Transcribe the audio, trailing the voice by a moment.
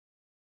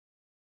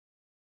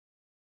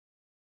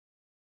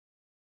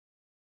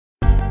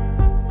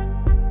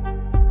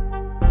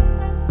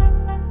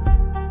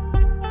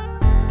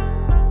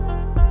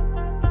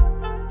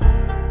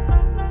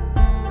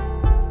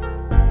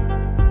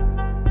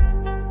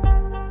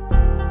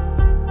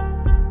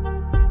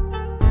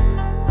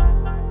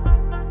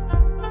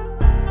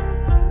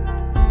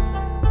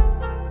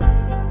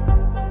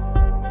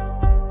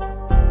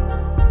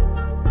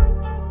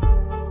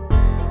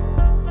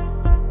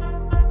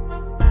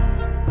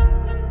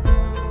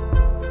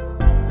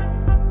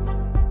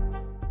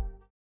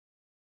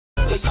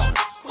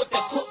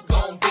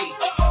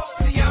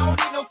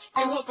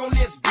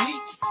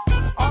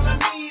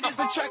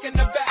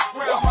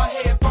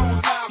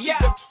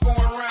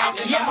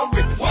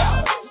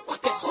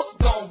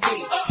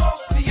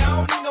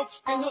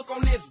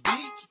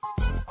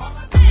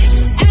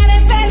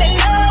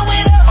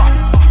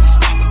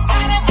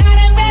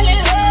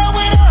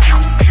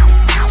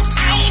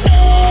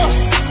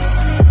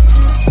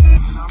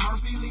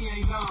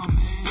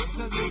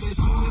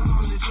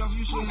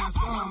have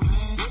some,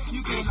 man.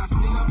 You cannot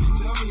sit up and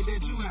tell me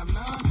that you have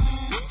none,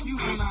 man. You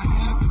may not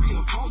have 3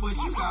 or 4, but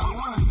you got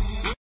one,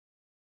 man.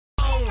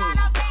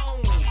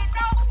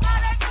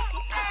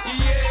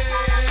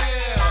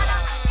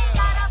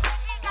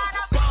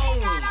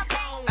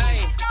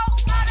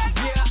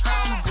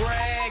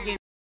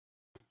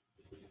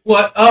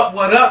 What up,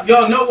 what up?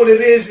 Y'all know what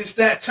it is. It's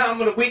that time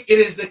of the week. It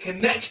is the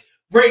Connectz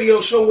Radio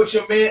Show with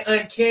your man,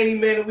 Uncanny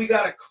Man, and we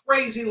got a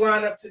crazy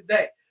lineup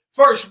today.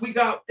 First, we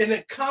got an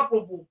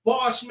incomparable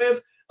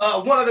Barsmith,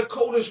 one of the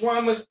coldest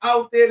rhymers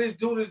out there. This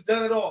dude has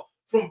done it all,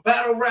 from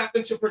battle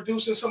rapping to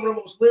producing some of the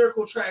most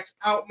lyrical tracks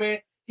out, man.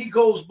 He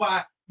goes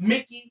by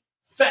Mickey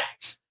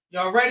Factz.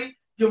 Y'all ready?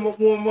 Give him a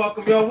warm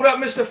welcome, y'all. What up,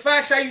 Mr.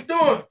 Factz? How you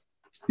doing?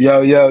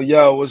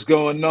 Yo, what's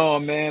going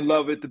on, man?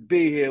 Love it to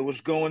be here.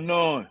 What's going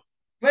on?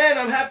 Man,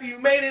 I'm happy you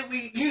made it.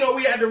 We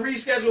had to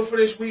reschedule for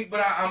this week, but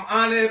I'm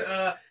honored.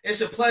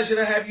 It's a pleasure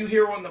to have you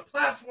here on the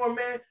platform,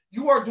 man.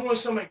 You are doing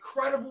some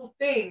incredible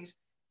things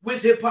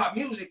with hip-hop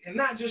music, and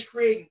not just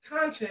creating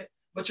content,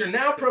 but you're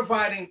now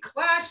providing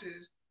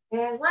classes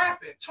on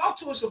rapping. Talk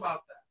to us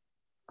about that.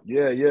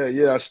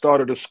 Yeah. I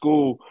started a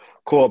school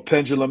called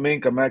Pendulum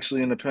Inc. I'm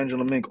actually in the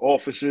Pendulum Inc.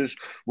 offices,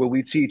 where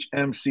we teach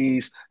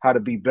MCs how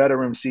to be better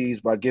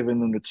MCs by giving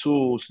them the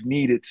tools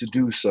needed to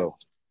do so.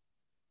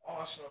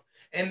 Awesome.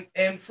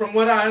 And from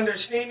what I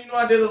understand,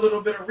 I did a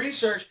little bit of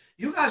research.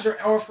 You guys are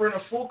offering a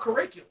full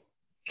curriculum.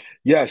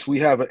 Yes, we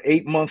have an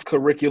 8-month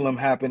curriculum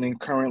happening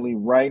currently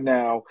right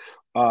now,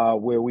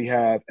 where we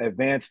have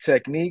advanced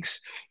techniques.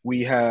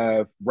 We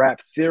have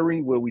rap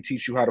theory, where we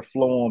teach you how to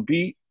flow on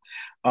beat.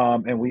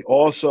 And we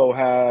also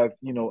have,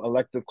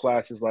 elective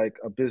classes like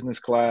a business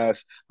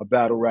class, a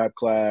battle rap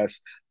class,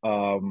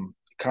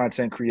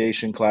 content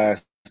creation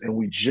class. And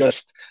we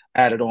just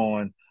added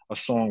on a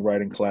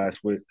songwriting class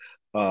with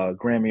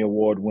Grammy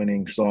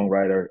Award-winning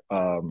songwriter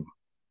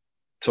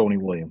Tony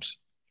Williams.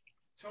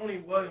 Tony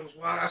Williams,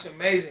 wow, that's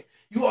amazing.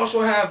 You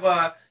also have,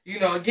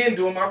 again,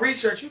 doing my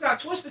research, you got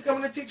Twista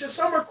coming to teach a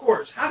summer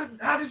course.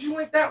 How did you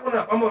link that one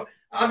up?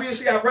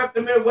 Obviously, I rep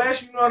the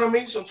Midwest, you know what I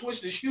mean? So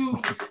Twista's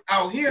huge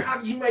out here. How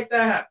did you make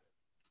that happen?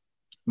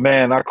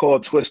 Man, I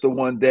called Twista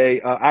one day.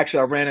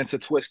 Actually, I ran into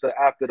Twista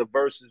after the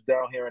Verses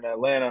down here in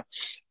Atlanta.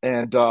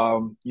 And,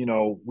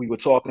 we were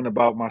talking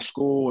about my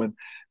school,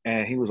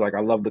 and he was like,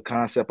 I love the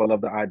concept. I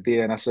love the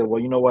idea. And I said, well,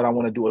 you know what? I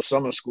want to do a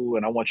summer school,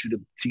 and I want you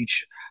to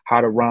teach how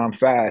to rhyme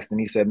fast. And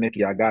he said,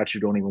 Mickey, I got you.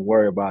 Don't even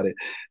worry about it.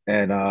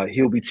 And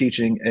he'll be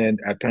teaching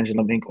at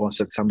Pendulum Inc. on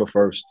September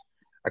 1st.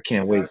 I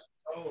can't wait.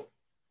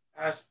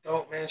 That's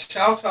dope, man.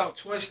 Shouts out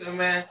Twista,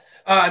 man.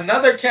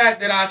 Another cat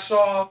that I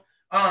saw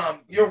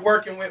you're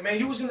working with, man,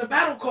 you was in the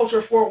battle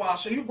culture for a while,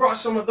 so you brought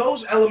some of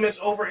those elements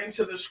over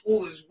into the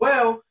school as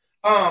well.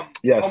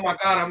 Yes. Oh my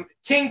God, I'm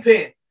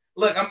Kingpin.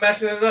 Look, I'm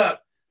messing it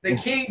up. The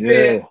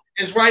Kingpin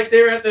is right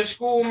there at the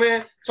school,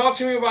 man. Talk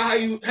to me about how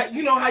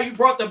you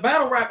brought the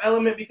battle rap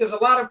element, because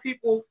a lot of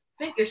people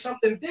think it's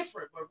something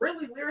different, but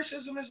really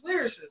lyricism is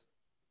lyricism.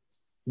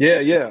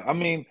 Yeah. I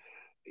mean,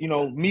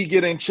 me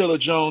getting Chilla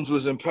Jones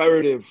was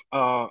imperative.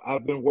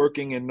 I've been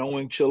working and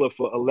knowing Chilla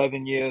for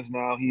 11 years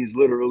now. He's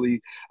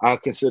literally, I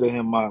consider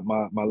him my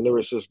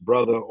lyricist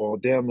brother, or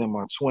damn near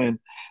my twin.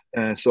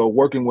 And so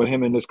working with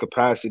him in this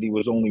capacity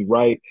was only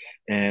right.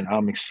 And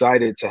I'm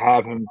excited to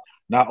have him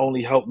not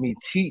only help me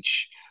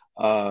teach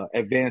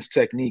advanced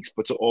techniques,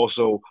 but to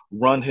also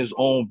run his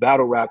own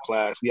battle rap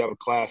class. We have a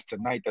class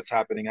tonight that's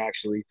happening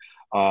actually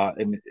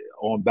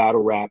on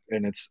battle rap,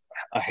 and it's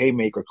a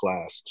haymaker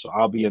class. So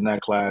I'll be in that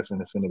class, and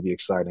it's going to be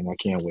exciting. I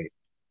can't wait.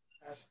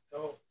 That's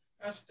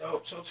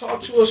dope. So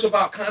talk to us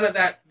about kind of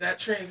that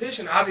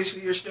transition.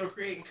 Obviously, you're still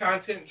creating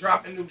content,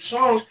 dropping new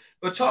songs,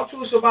 but talk to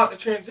us about the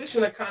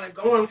transition of kind of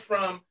going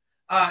from,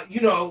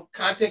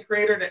 content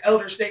creator to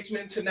elder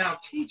statesman to now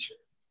teacher.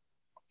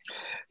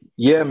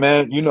 Yeah,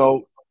 man.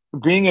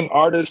 Being an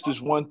artist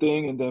is one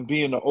thing, and then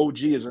being an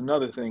OG is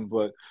another thing.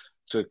 But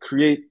to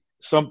create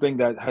something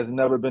that has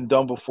never been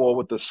done before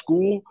with the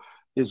school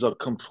is a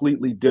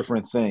completely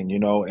different thing,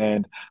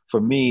 and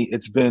for me,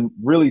 it's been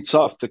really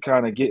tough to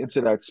kind of get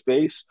into that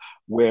space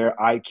where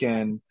I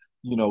can,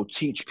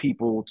 teach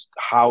people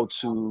how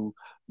to,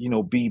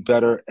 be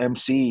better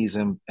MCs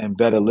and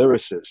better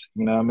lyricists,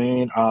 you know what I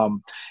mean?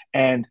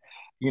 And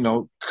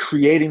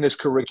creating this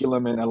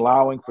curriculum and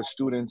allowing for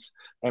students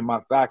and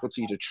my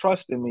faculty to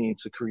trust in me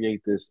to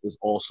create this is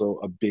also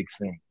a big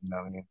thing, you know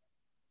what I mean?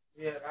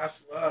 Yeah,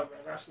 that's love,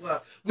 man. That's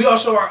love. We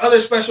also, our other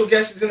special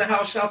guest is in the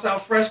house. Shouts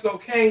out Fresco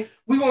Kane.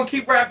 We're going to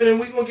keep rapping, and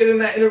we're going to get in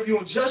that interview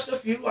in just a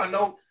few. I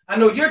know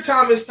your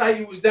time is tight.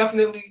 You was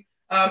definitely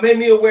made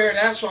me aware of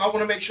that, so I want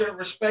to make sure to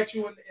respect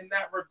you in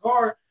that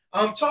regard.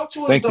 Talk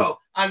to us, though.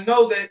 I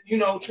know that,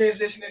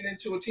 transitioning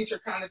into a teacher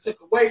kind of took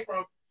away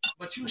from,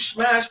 but you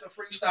smashed the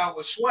freestyle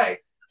with Sway.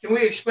 Can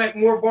we expect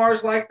more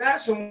bars like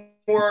that? Some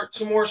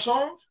more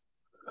songs?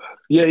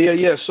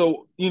 Yeah.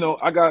 So,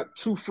 I got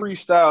 2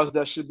 freestyles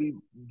that should be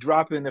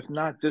dropping, if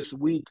not this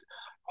week,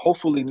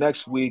 hopefully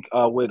next week,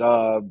 with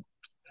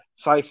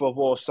Cypher of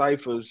all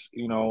ciphers.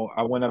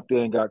 I went up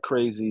there and got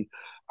crazy.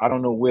 I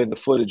don't know where the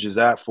footage is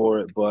at for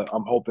it, but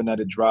I'm hoping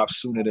that it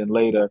drops sooner than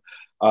later.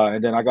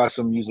 And then I got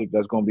some music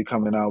that's going to be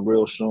coming out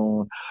real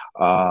soon.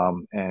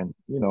 And,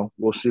 you know,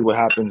 we'll see what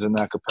happens in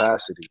that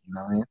capacity. You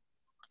know what I mean?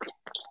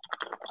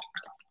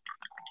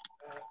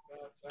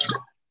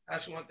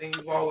 That's one thing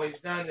you've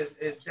always done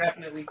is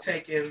definitely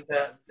taking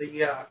the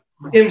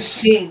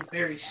MCing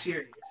very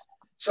serious.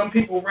 Some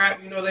people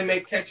rap, you know, they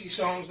make catchy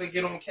songs, they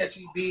get on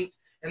catchy beats,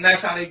 and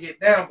that's how they get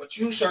down. But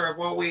you, sir, have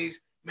always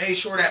made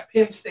sure that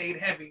pen stayed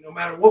heavy. No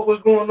matter what was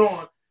going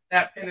on,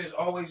 that pen has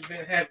always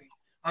been heavy.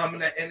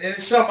 And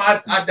it's something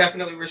I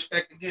definitely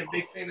respect. Again,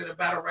 big fan of the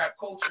battle rap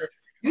culture.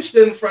 You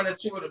stood in front of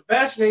two of the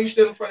best, man. You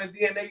stood in front of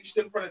DNA. You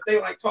stood in front of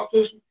Daylight. Talk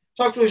to us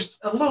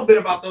a little bit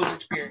about those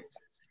experiences.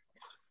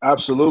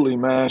 Absolutely,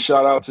 man.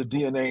 Shout out to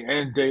DNA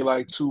and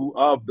Daylight, two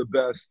of the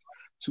best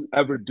to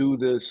ever do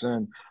this.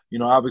 And, you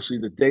know, obviously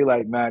the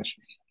Daylight match,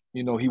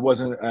 you know, he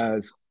wasn't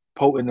as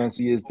potent as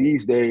he is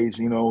these days.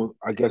 You know,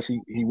 I guess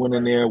he went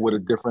in there with a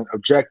different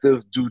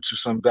objective due to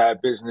some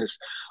bad business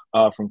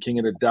from King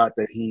of the Dot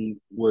that he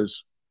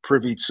was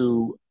privy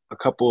to a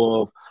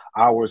couple of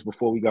hours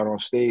before we got on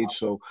stage.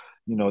 So,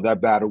 you know,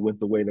 that battle went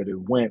the way that it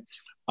went.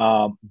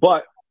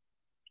 But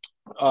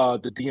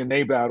the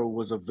DNA battle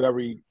was a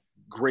very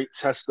great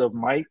test of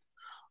might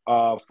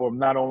for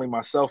not only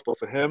myself, but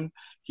for him.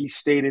 He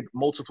stated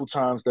multiple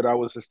times that I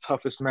was his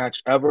toughest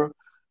match ever.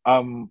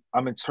 I'm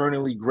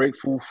eternally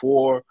grateful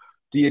for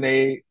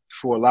DNA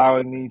for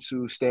allowing me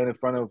to stand in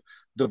front of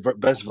the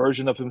best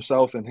version of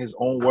himself in his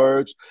own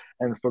words,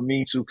 and for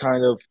me to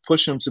kind of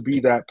push him to be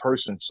that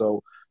person.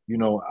 So, you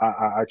know,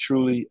 I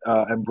truly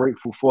am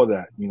grateful for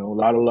that. You know, a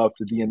lot of love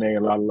to DNA,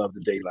 a lot of love to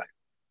Daylight.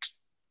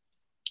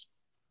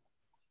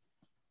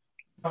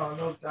 Oh,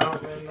 no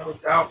doubt, man, no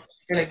doubt.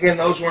 And again,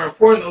 those were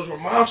important. Those were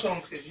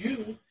milestones because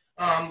you,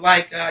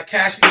 like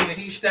Cassidy, when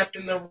he stepped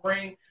in the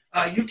ring,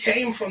 you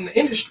came from the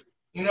industry.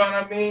 You know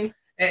what I mean?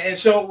 And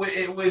so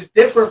it was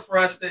different for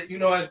us that, you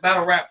know, as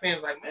battle rap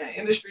fans, like, man,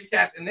 industry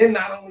cats. And then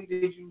not only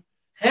did you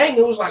hang,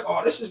 it was like,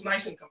 oh, this is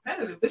nice and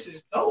competitive. This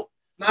is dope.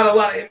 Not a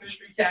lot of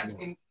industry cats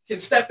can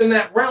step in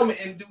that realm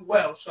and do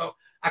well. So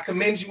I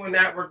commend you in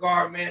that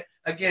regard, man.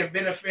 Again,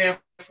 been a fan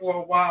for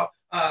a while.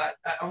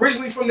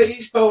 Originally from the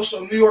East Coast,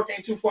 so New York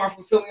ain't too far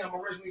from Philly. I'm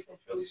originally from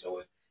Philly, so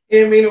it's, you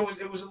know what I mean,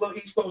 it was a little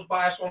East Coast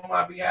bias on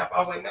my behalf. I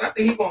was like, man, I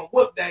think he's gonna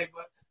whoop Dave,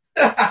 but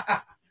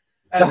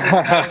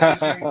that's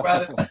just me,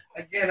 brother.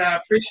 Again, I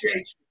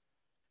appreciate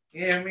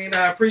you. Yeah, I mean,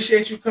 I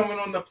appreciate you coming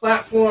on the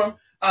platform.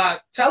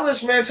 Tell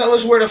us, man,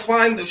 where to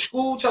find the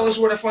school. Tell us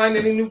where to find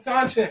any new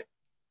content.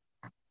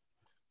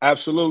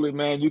 Absolutely,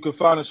 man. You can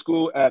find the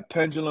school at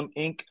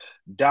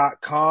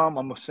penduluminc.com.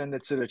 I'm going to send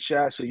it to the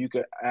chat so you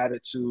can add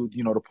it to,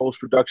 you know, the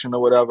post-production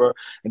or whatever.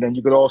 And then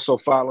you could also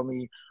follow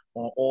me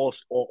on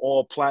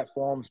all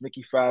platforms.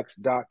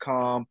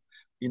 MickeyFactz.com,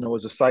 you know,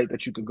 is a site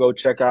that you could go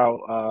check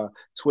out.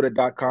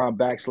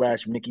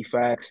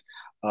 Twitter.com/MickeyFactz.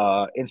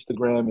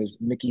 Instagram is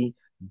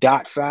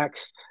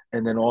Mickey.Factz.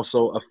 And then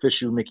also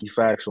official Mickey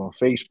Factz on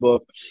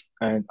Facebook.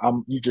 And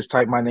you just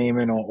type my name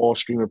in on all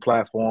streaming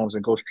platforms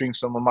and go stream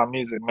some of my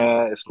music,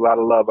 man. It's a lot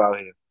of love out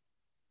here.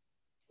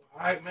 All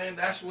right, man,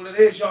 that's what it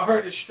is. Y'all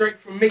heard it straight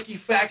from Mickey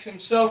Factz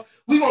himself.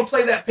 We're going to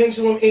play that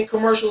Pendulum Inc.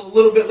 commercial a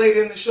little bit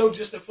later in the show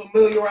just to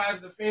familiarize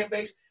the fan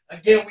base.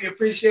 Again, we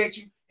appreciate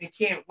you and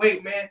can't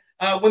wait, man.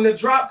 When the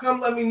drop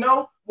comes, let me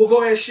know. We'll go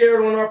ahead and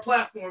share it on our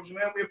platforms,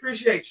 man. We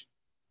appreciate you.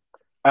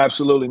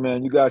 Absolutely,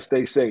 man. You guys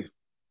stay safe.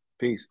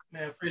 Peace.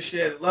 Man,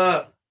 appreciate it.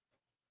 Love.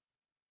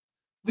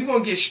 We're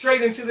going to get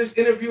straight into this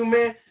interview,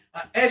 man.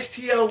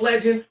 STL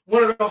legend,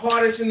 one of the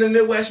hardest in the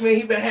Midwest, man.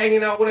 He been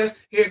hanging out with us.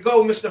 Here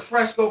go, Mr.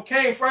 Fresco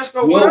Kane.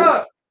 Fresco, what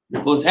up?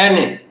 What's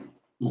happening?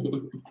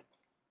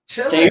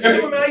 Chilling,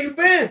 man. How you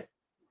been?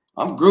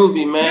 I'm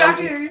groovy, man. Yeah, I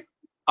can hear you.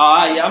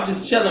 Yeah, I'm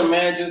just chilling,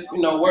 man. Just, you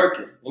know,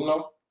 working, you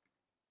know.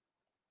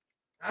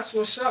 That's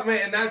what's up,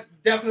 man. And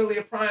that definitely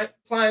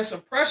applying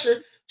some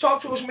pressure.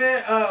 Talk to us,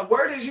 man.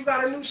 Word is you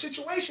got a new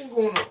situation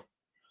going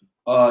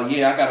on.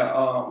 Yeah, I got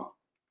a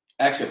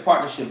actually a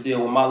partnership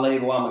deal with my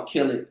label. I'ma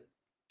Kill It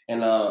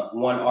and 1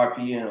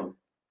 RPM. You know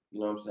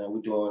what I'm saying?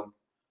 We're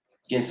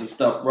getting some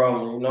stuff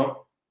rolling, you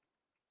know.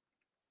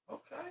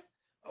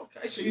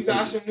 Okay. So you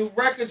got some new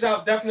records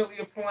out. Definitely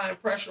applying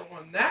pressure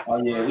on that.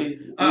 Oh yeah, we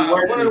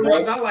one of the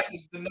ones I like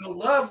is the No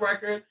Love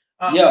record.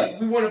 Yeah,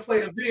 we want to play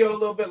the video a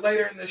little bit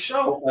later in the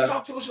show. Okay.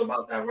 Talk to us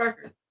about that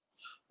record.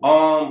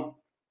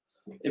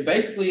 It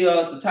basically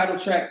it's the title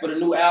track for the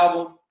new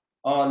album,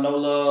 No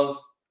Love.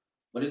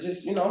 But it's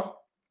just, you know,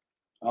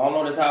 I don't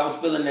know, that's how I was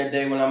feeling that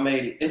day when I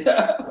made it.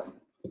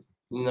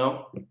 You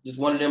know, just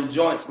one of them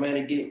joints, man.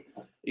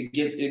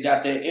 It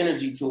got that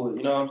energy to it.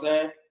 You know what I'm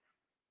saying?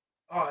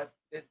 Oh,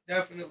 it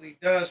definitely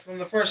does. From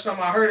the first time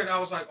I heard it,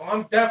 I was like, oh,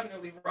 I'm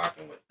definitely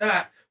rocking with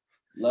that.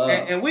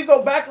 And we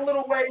go back a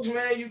little ways,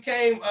 man. You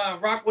came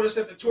rock with us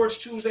at the Torch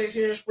Tuesdays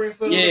here in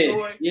Springfield,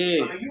 Illinois.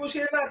 Yeah. You was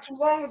here not too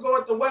long ago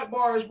at the Wet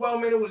Bar as well,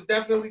 man. It was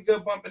definitely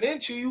good bumping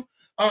into you.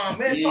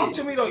 Man, talk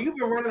to me though. You've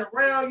been running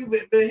around. You've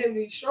been hitting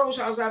these shows.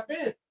 How's that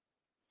been?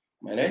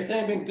 Man,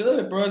 everything been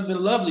good, bro. It's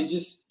been lovely.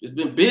 It's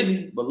been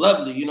busy, but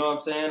lovely. You know what I'm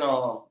saying?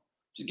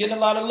 Just getting a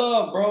lot of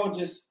love, bro.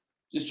 Just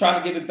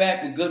trying to give it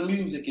back with good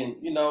music, and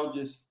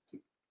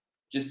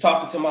just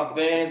talking to my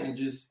fans and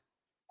just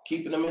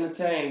keeping them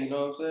entertained. You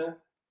know what I'm saying?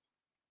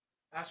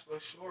 That's for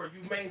sure.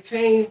 You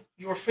maintain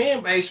your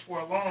fan base for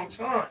a long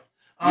time.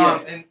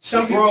 And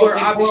some They people are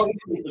obviously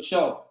for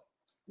sure.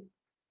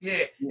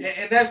 Yeah,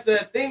 and that's the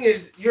thing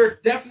is you're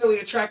definitely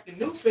attracting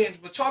new fans.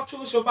 But talk to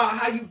us about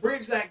how you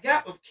bridge that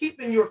gap of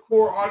keeping your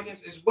core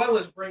audience as well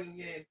as bringing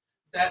in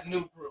that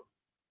new group.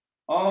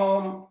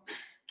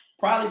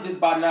 Probably just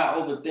by not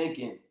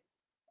overthinking.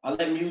 I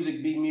let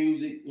music be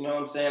music. You know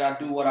what I'm saying? I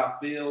do what I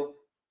feel.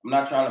 I'm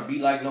not trying to be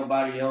like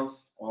nobody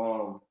else.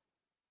 I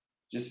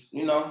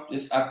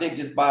think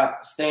just by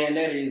staying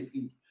there is,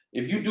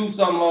 if you do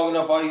something long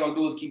enough, all you're gonna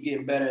do is keep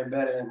getting better and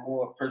better and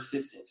more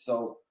persistent.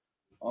 So,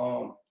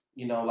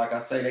 like I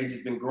say, they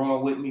just been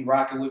growing with me,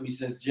 rocking with me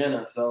since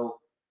Jenna. So,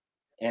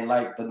 and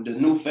like the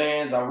new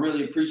fans, I'm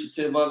really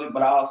appreciative of it,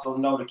 but I also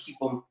know to keep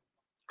them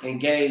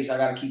engaged, I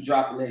gotta keep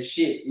dropping that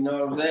shit. You know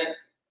what I'm saying?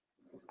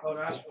 Oh,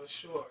 that's for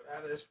sure.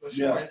 That is for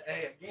sure. Yeah. And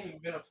hey, again,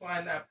 you've been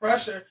applying that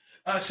pressure.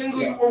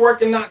 Single you were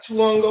working not too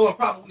long ago and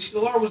probably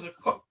still are was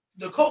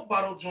the Coke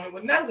bottle joint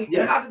with Nelly.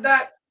 Yeah. How did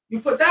you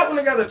put that one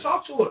together?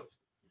 Talk to us.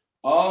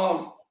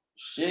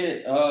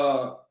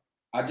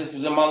 I just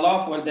was in my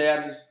loft one day.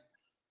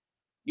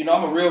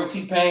 I'm a real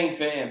T-Pain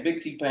fan, big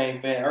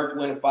T-Pain fan, Earth,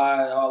 Wind, and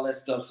Fire, all that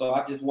stuff. So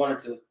I just wanted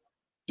to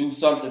do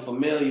something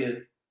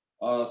familiar.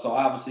 So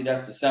obviously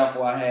that's the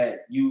sample I had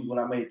used when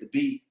I made the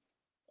beat.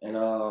 And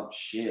I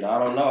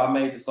don't know. I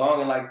made the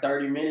song in like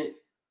 30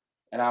 minutes.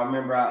 And I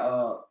remember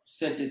I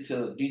sent it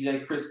to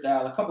DJ Chris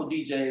Style, a couple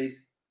DJs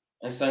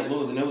in St.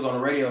 Louis, and it was on the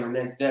radio the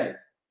next day.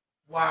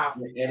 Wow.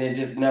 And it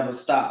just never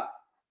stopped.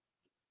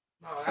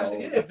 No, that's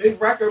a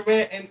big record,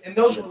 man. And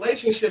those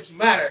relationships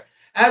matter.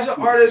 As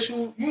an artist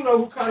who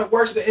kind of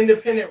works the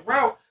independent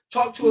route,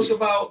 talk to us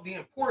about the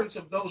importance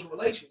of those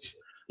relationships.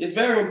 It's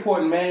very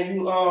important, man.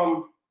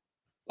 You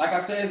like I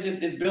said,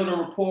 it's building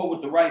rapport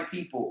with the right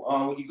people.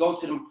 When you go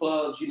to them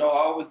clubs, I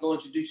always go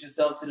introduce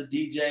yourself to the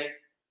DJ.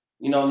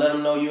 Let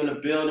them know you're in the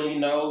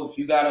building. If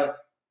you gotta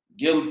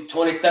give them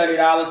 $20,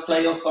 $30,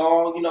 play your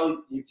song.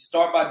 You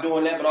start by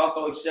doing that, but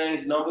also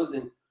exchange numbers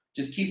and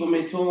just keep them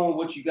in tune with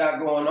what you got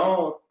going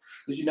on,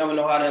 because you never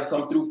know how they'll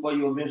come through for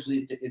you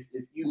eventually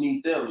if you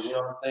need them. You know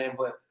what I'm saying?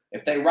 But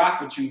if they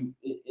rock with you,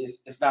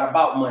 it's not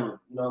about money.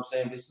 You know what I'm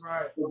saying? It's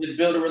just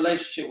build a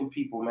relationship with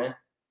people, man.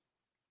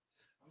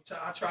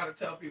 I try to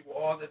tell people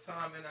all the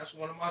time, and that's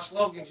one of my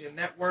slogans: your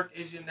network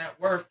is your net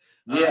worth.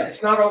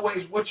 It's not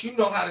always what you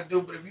know how to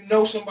do, but if you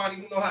know somebody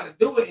who know how to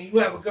do it and you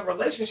have a good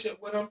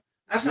relationship with them,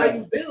 that's how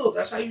you build.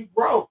 That's how you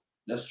grow.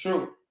 That's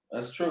true.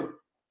 That's true.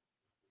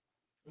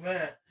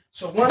 Man.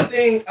 So one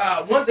thing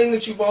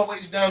that you've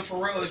always done for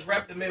real is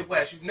rep the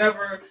Midwest. You've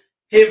never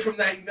hid from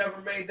that. You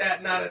never made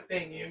that not a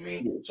thing. You know what I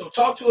mean? Yeah. So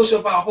talk to us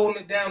about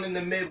holding it down in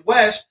the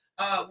Midwest.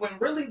 When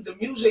really the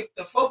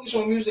focus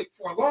on music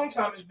for a long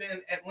time has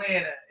been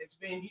Atlanta, it's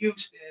been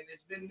Houston,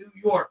 it's been New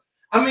York.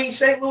 I mean,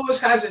 St.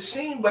 Louis has a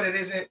scene, but it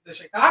isn't the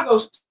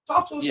Chicago's.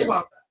 Talk to us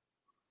about that.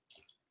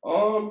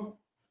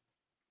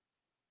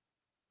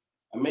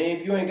 I mean,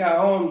 if you ain't got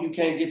home, you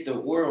can't get the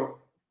world.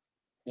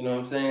 You know what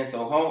I'm saying?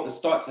 So home, it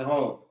starts at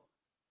home.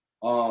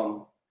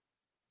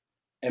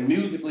 And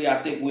musically,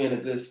 I think we're in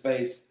a good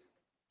space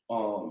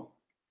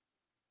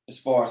as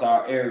far as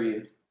our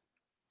area.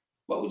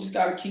 But we just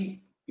gotta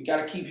keep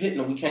hitting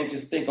them. We can't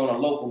just think on a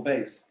local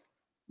base.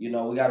 We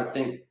gotta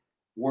think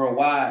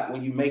worldwide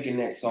when you're making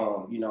that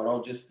song.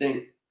 Don't just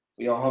think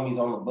for your homies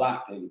on the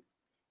block. And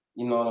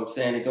you know what I'm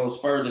saying? It goes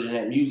further than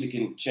that. Music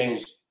can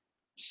change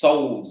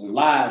souls and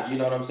lives. You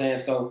know what I'm saying?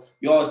 So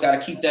you always gotta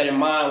keep that in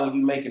mind when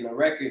you're making a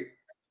record.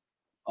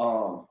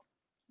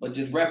 But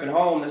just repping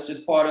home, that's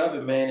just part of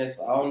it, man. I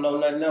don't know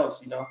nothing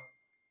else,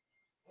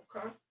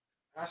 Okay.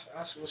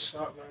 That's what's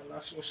up, man.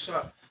 That's what's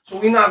up. So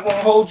we're not going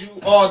to hold you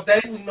all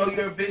day. We know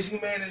you're a busy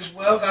man as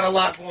well. Got a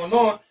lot going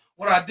on.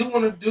 What I do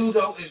want to do,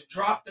 though, is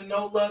drop the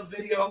No Love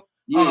video.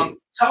 Yeah.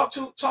 Talk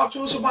to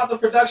us about the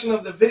production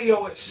of the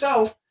video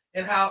itself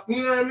and how,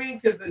 you know what I mean?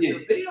 Because the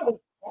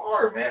video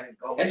hard, man.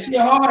 That shit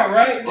hard,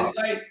 right? It's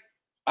like,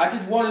 I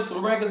just wanted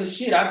some regular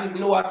shit. I just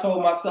knew I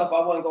told myself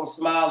I wasn't going to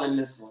smile in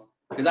this one.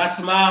 Because I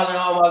smile in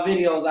all my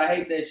videos. I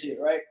hate that shit,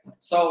 right?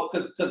 So,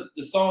 because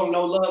the song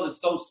No Love is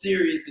so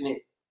serious and it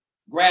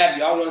grabbed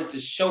you. I wanted to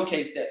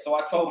showcase that. So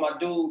I told my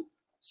dude,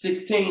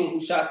 16,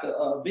 who shot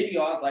the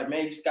video, I was like,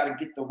 man, you just got to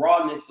get the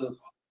rawness,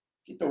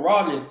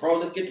 bro.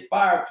 Let's get the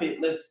fire pit.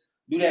 Let's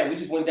do that. We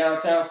just went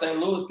downtown St.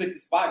 Louis, picked the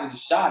spot, and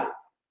just shot it.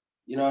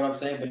 You know what I'm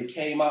saying? But it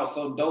came out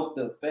so dope,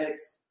 the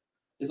effects.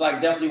 It's like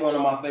definitely one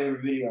of my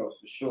favorite videos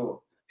for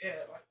sure.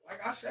 Yeah,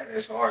 like I said,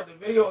 it's hard. The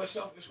video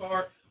itself is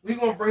hard. We're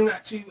going to bring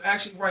that to you.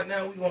 Actually, right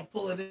now, we're going to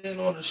pull it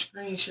in on the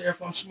screen share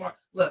if I'm smart.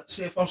 Look,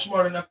 see if I'm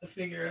smart enough to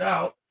figure it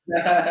out.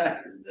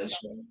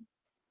 This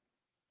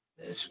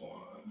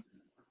one.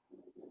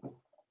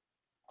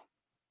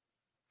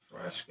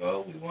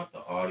 Fresco, we want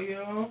the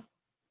audio.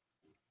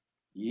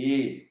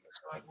 Yeah.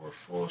 Looks like we're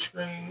full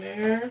screen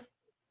there.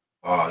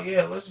 Oh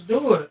yeah, let's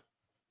do it.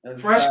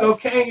 Fresco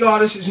Kane, y'all.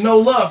 This is No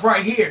Love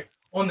right here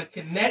on the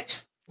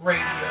Connectz Radio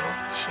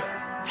Show.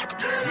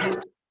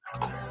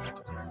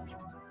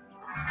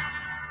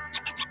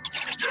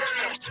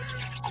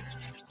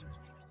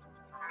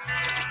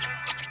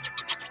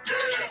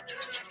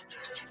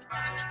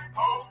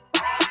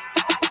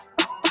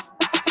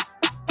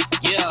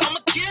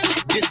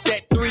 This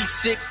that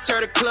 3-6,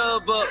 turn the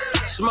club up.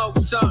 Smoke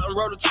something,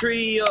 roll the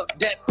tree up.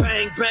 That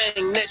bang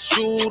bang, that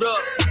shoot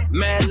up.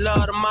 Mad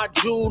love to my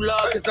jeweler,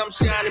 cause I'm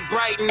shining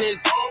bright in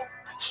this.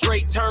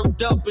 Straight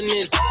turned up in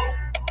this.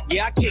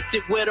 Yeah, I kicked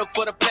it with her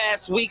for the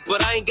past week,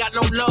 but I ain't got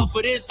no love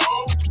for this.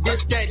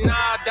 This, that,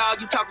 nah,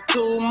 dog, you talking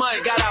too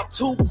much. Got out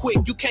too quick,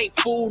 you can't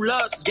fool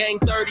us. Gang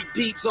 30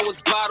 deep, so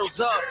it's bottles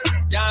up.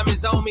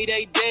 Diamonds on me,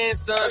 they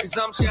dancing, cause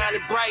I'm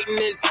shining bright in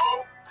this.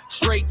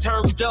 Straight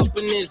turned up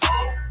in this.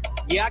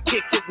 Yeah, I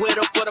kicked it with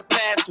her for the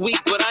past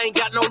week, but I ain't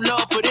got no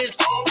love for this.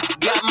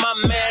 Got my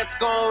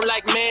mask on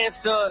like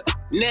Manson.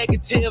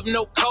 Negative,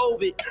 no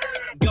COVID.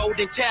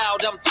 Golden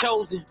child, I'm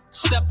chosen.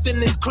 Stepped in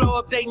this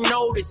club, they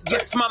noticed.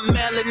 Guess my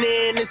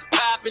melanin is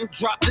popping.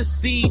 Drop the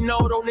C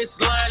note on this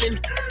lining.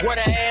 What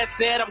a ass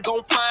said, I'm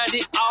gon' find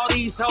it. All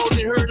these hoes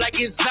in her like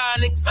it's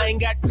Sonics. I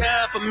ain't got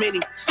time for many.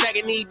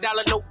 Stacking these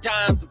dollar note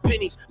dimes and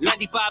pennies.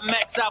 95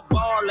 max, I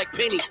bar like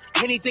Penny.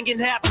 Anything can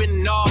happen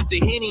off the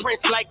Henny.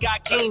 Prince like I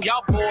King,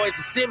 y'all boys are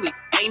semi.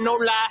 Ain't no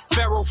lie,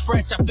 Pharaoh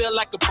fresh, I feel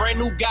like a brand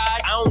new guy.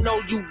 I don't know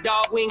you,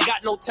 dog, we ain't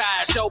got no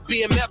ties. Show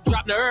BMF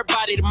dropping to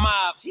everybody to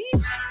mob.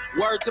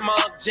 Word to my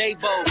Uncle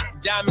J-Bo,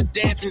 diamonds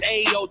dancing,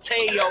 ayo,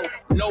 Teo.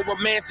 No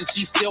romance and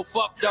she still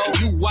fucked though.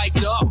 You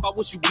wiped up, I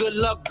wish you good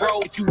luck, bro.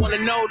 If you wanna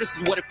know, this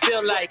is what it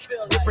feel like.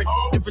 Different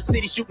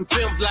cities shooting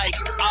films like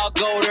I'll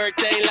go to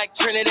everything like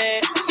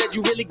Trinidad. Said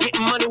you really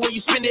getting money where you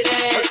spend it at.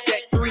 It's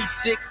that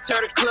 3-6,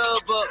 turn the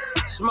club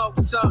up. Smoke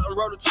something,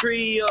 roll the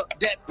tree up.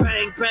 That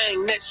bang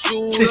bang, that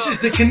shoot. This is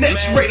the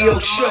Connectz Radio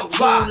Show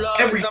live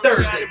every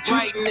Thursday.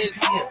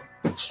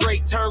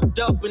 Straight turned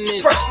up in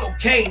this. Fresco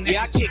Kane,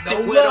 yeah, I kicked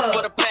it with her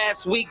for the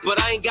past week,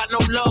 but I ain't got no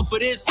love for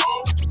this.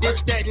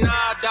 This, that,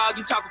 nah, dog,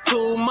 you talking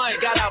too much.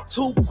 Got out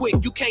too quick,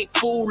 you can't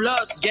fool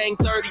us. Gang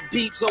 30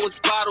 deep, so it's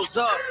bottles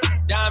up.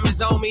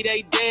 Diamonds on me,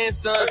 they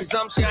dancing, cause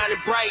I'm shining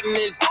bright in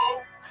this.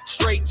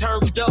 Straight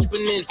turned up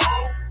in this.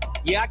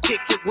 Yeah, I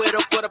kicked it with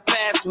her for the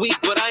past week,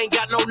 but I ain't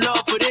got no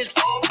love for this.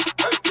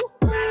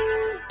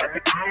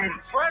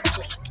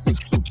 Fresco.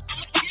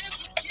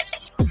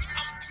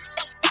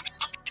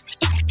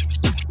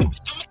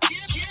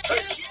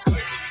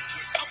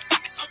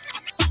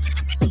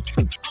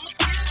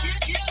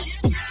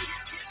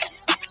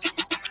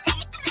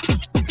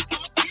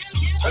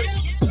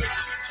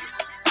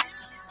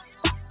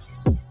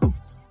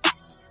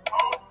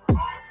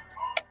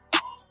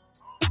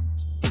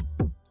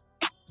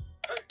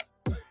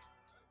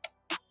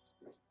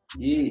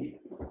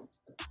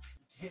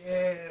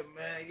 Yeah,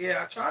 man.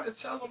 Yeah, I tried to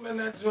tell him, man,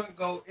 that joint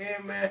go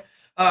in, man.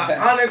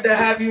 Honored to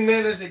have you,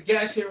 man, as a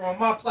guest here on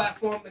my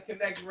platform, the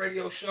Connectz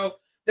Radio Show.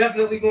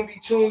 Definitely gonna be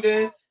tuned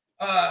in.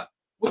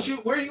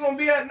 Where you gonna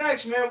be at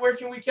next, man? Where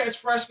can we catch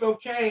Fresco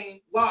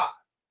Kane live?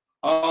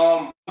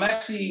 I'm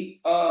actually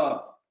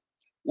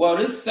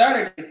this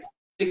Saturday,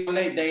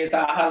 618 day is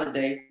our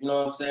holiday. You know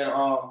what I'm saying?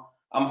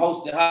 I'm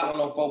hosting Hot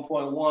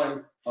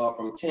 104.1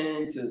 from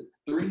 10 to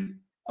 3.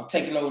 I'm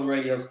taking over the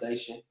radio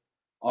station.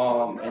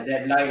 And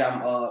that night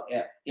I'm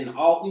in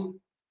Alton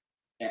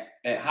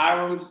at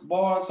Hiram's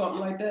Bar or something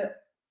like that.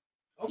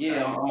 Okay.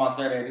 Yeah, I'm out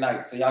there that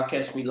night. So y'all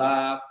catch me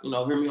live, hear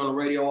me on the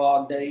radio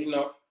all day,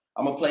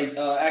 I'm gonna play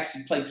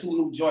play 2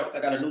 new joints. I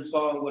got a new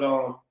song with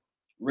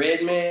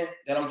Redman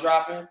that I'm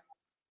dropping.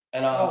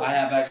 And I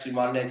have actually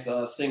my next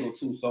single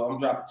too. So I'm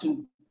dropping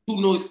two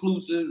new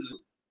exclusives,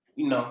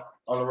 on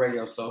the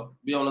radio. So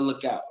be on the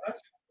lookout.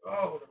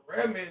 Oh, the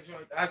Redman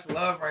joint. That's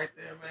love right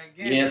there, man.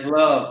 Yes,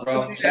 love,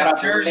 bro. Shout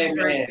out to Redman.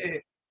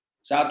 Right,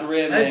 shout out to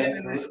Redman. Legend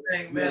in this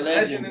thing, man.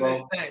 Legend in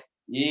this thing.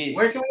 Yeah.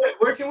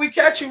 Where can we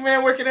catch you,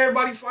 man? Where can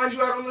everybody find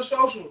you out on the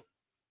social?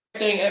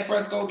 Everything at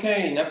Fresco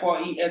Kane.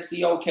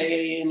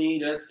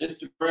 FRESCOKANE. That's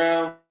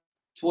Instagram,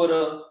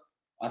 Twitter.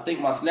 I think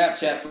my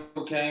Snapchat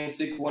Fresco Kane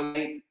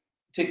 618.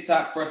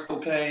 TikTok Fresco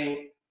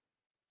Kane.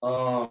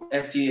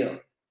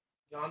 STL.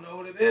 Y'all know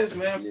what it is,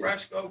 man. Yeah.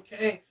 Fresco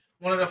Kane.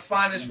 One of the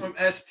finest from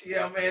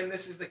STL, man.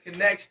 This is the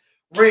Connectz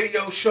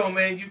Radio Show,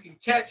 man. You can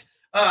catch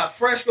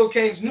Fresco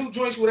Kane's new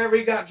joints, whatever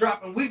he got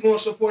dropping. We gonna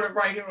support it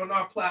right here on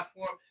our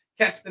platform.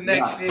 Catch the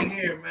next shit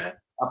here, man.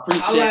 I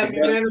appreciate it,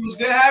 man. It was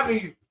good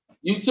having you.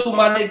 You too,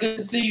 my nigga. Good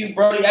to see you,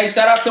 bro. Hey,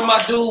 shout out to my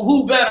dude,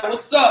 Who Better.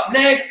 What's up,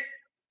 Nick?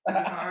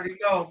 I already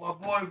know,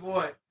 my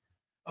boy.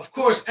 Of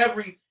course,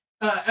 every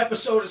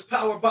episode is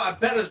powered by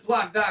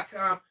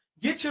bettersblock.com,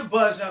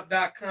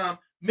 getyourBuzzUp.com,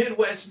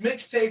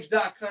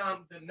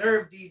 MidwestMixtapes.com, the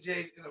Nerve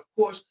DJs, and of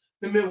course,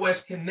 the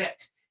Midwest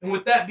Connectz. And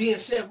with that being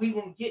said, we're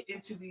going to get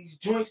into these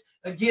joints.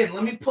 Again,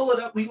 let me pull it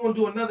up. We're going to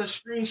do another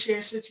screen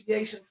share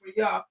situation for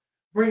y'all.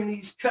 Bring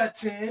these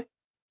cuts in.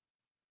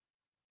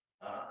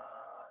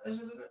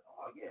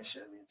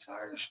 Share the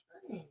entire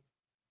screen.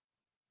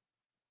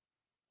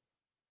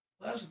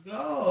 Let's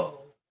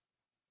go.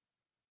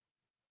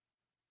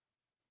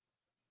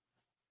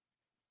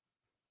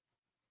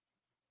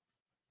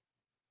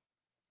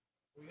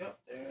 We up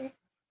there?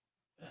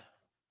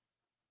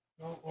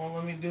 No, well,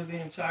 let me do the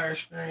entire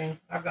screen.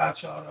 I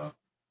got y'all though.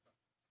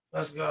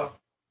 Let's go.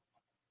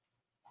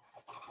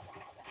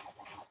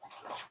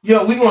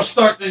 Yo, we're gonna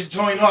start this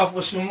joint off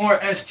with some more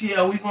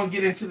STL. We're gonna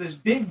get into this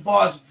Big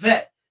Boss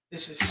Vet.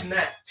 This is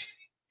Snatched.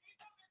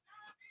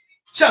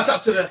 Shouts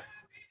out to the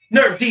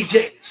Nerve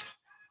DJs.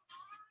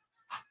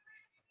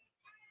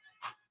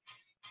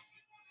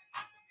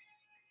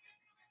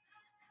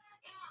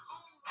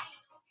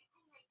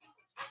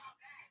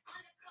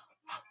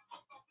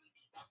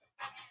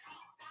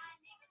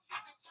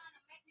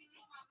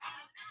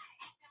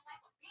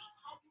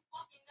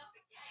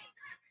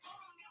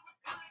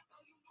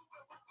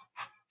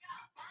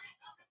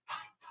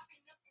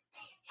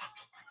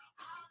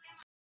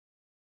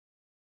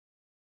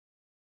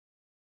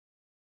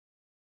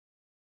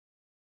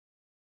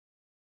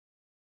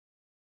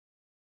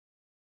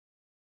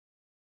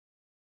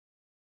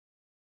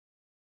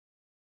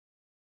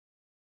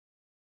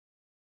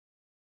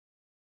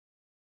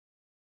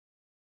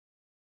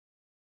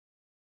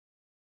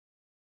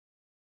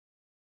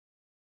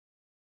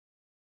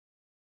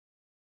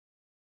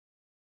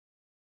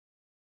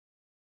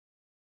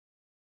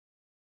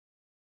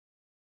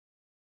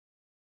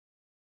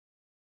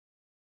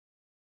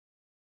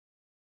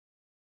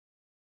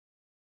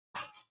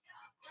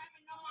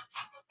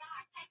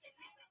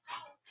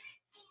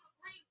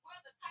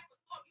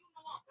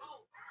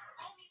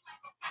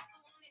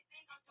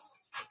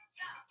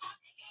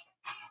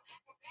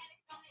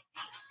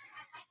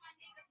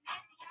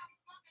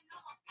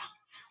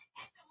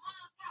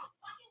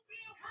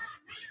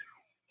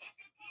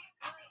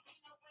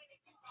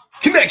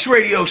 Connectz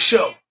Radio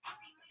Show.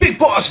 Big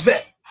Boss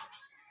Vet.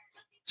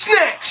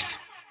 Snatched.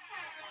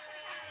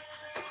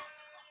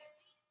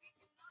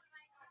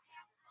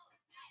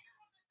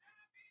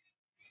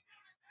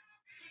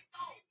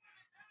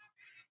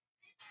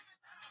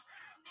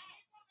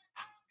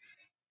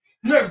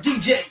 Nerve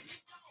DJs.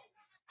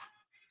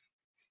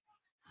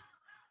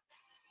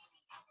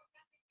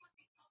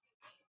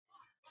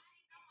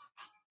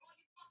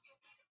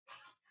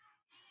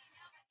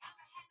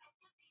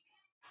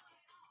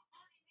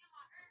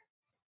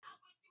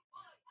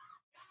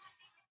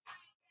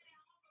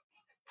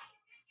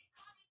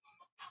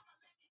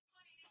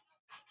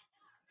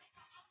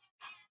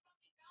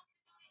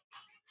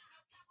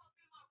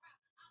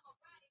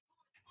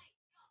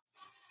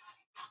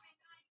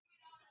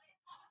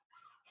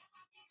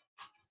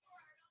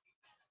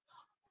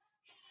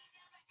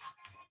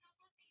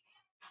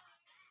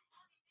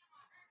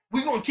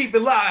 We're going to keep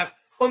it live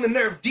on the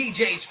Nerve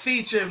DJs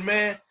feature,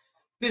 man.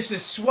 This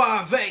is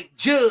Suave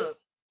Jug.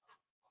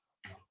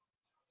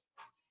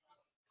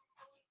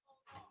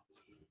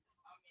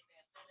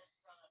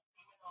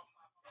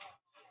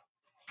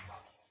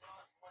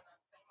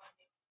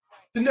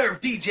 The Nerve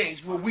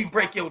DJs, where we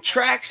break your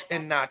tracks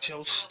and not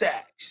your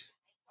stacks.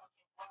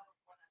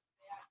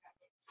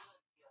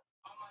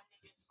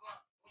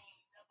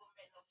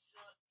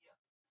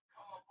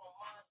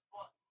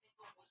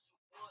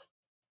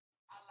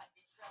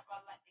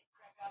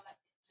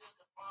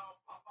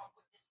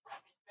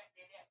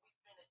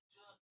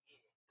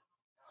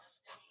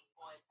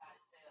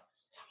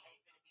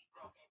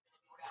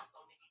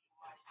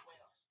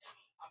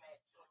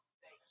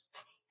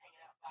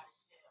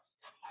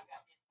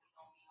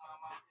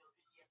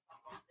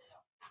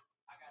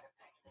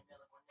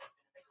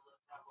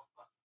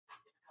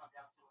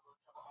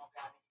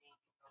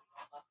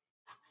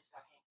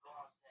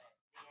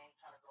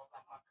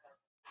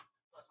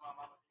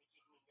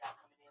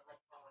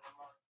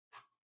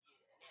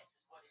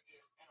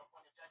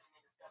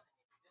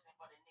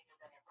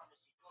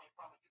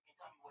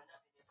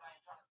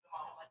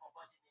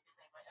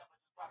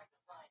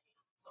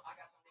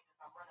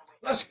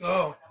 Let's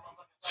go.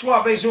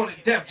 Suave's on the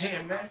Def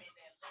Jam, man.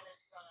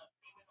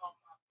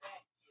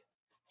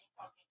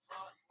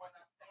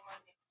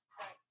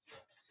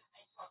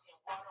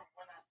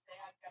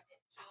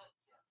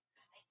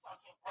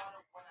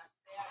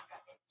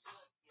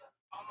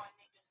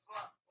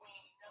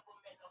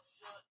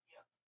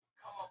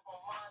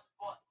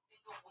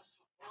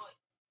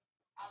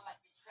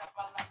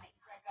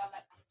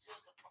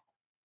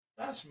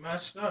 That's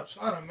messed up.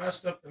 So I done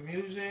messed up the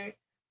music.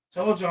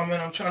 Told y'all, man,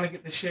 I'm trying to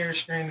get the share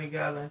screen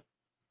together.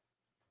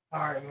 All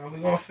right, man, we're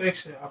going to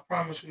fix it. I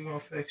promise we're going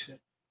to fix it.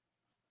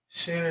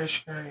 Share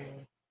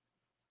screen.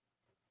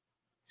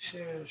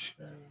 Share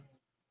screen.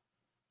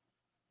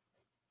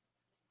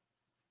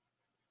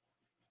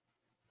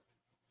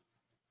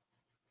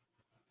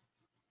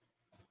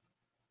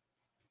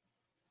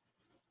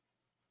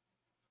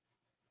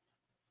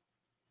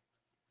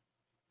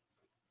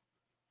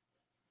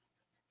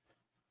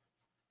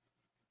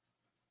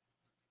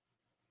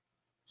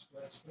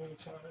 That's the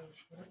entire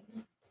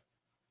screen.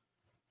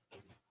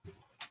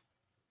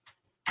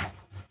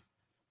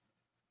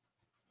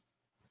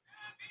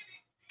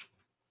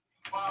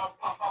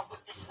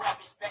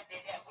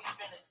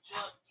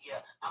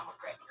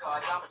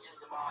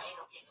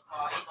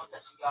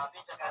 touching y'all.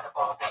 Bitch, I got a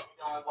ball painted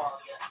on wall.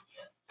 Yeah.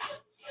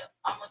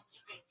 I'ma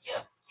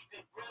keep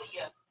it real,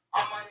 yeah.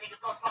 All my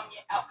niggas gon' slum you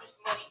out, cause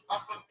money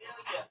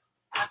unfamiliar.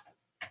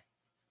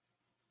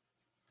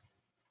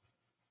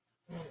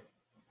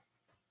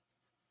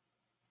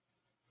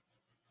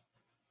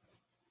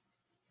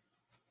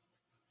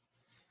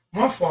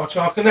 My fault,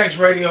 y'all. Connectz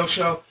Radio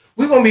Show.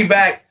 We're going to be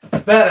back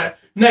better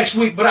next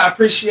week, but I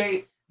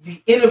appreciate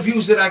the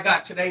interviews that I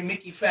got today.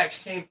 Mickey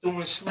Factz came through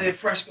and slid.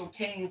 Fresco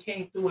Kane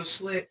came through and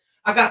slid.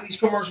 I got these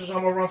commercials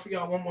I'm going to run for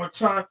y'all one more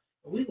time.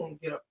 And we're going to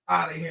get up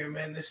out of here,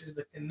 man. This is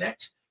the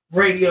Connectz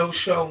Radio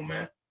Show,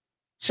 man.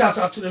 Shouts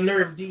out to the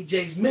Nerve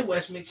DJs,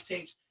 Midwest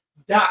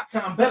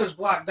Mixtapes.com,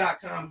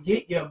 bettersblock.com,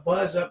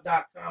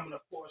 getyourBuzzUp.com, and,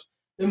 of course,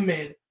 the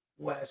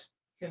Midwest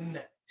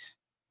Connectz.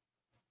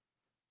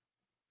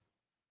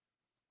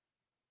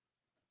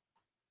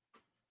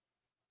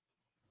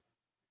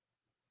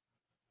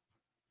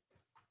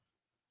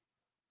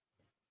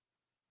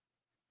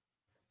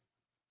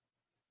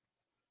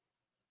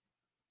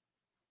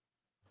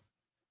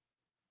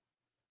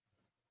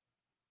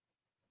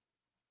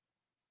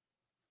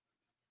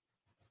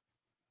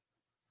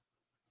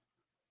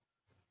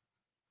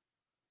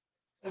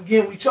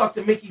 Again, we talked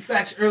to Mickey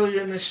Factz earlier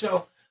in the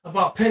show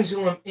about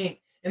Pendulum Inc.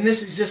 And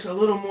this is just a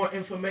little more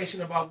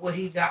information about what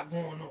he got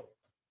going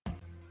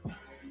on.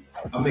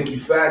 I'm Mickey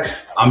Factz.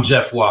 I'm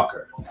Jeff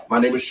Walker. My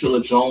name is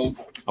Sheila Jones.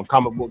 I'm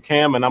Comic Book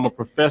Cam, and I'm a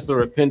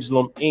professor at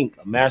Pendulum Inc.,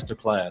 a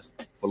masterclass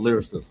for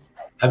lyricism.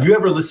 Have you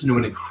ever listened to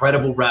an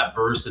incredible rap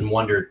verse and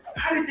wondered,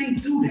 how did they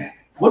do that?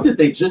 What did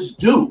they just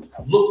do?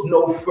 Look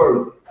no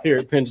further. Here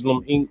at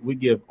Pendulum Inc., we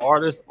give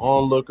artists,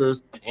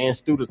 onlookers, and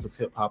students of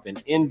hip-hop an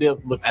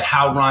in-depth look at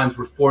how rhymes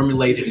were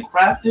formulated and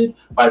crafted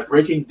by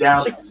breaking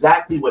down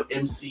exactly what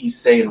MCs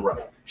say and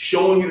write,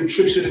 showing you the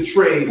tricks of the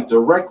trade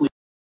directly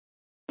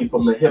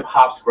from the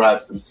hip-hop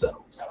scribes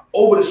themselves.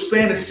 Over the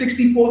span of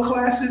 64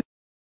 classes,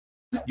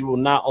 you will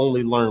not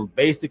only learn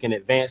basic and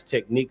advanced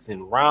techniques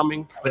in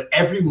rhyming, but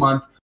every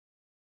month,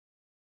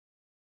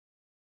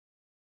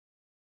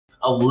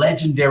 a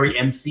legendary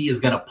MC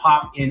is going to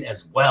pop in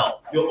as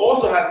well. You'll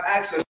also have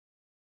access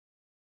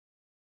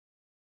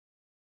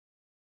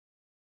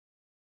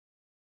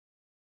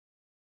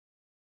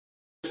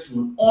to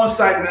an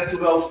on-site mental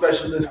health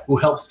specialist who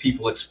helps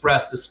people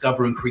express,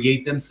 discover, and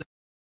create themselves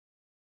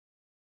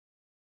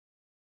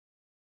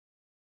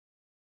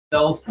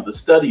through the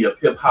study of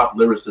hip-hop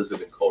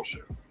lyricism and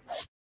culture.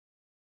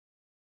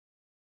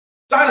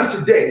 Sign up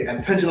today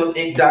at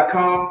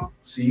penduluminc.com.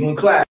 See you in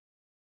class.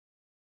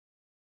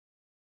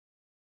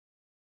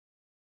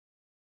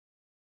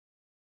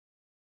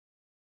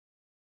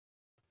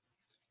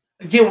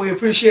 Again, we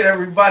appreciate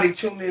everybody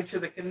tuning into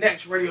the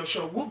Connectz Radio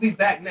Show. We'll be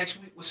back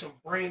next week with some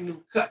brand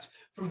new cuts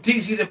from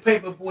DZ the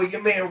Paperboy,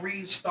 your man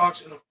Reed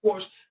Starks, and of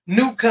course,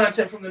 new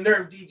content from the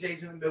Nerve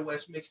DJs and the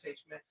Midwest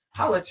Mixtapes, man.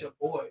 Holla at your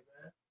boy, man.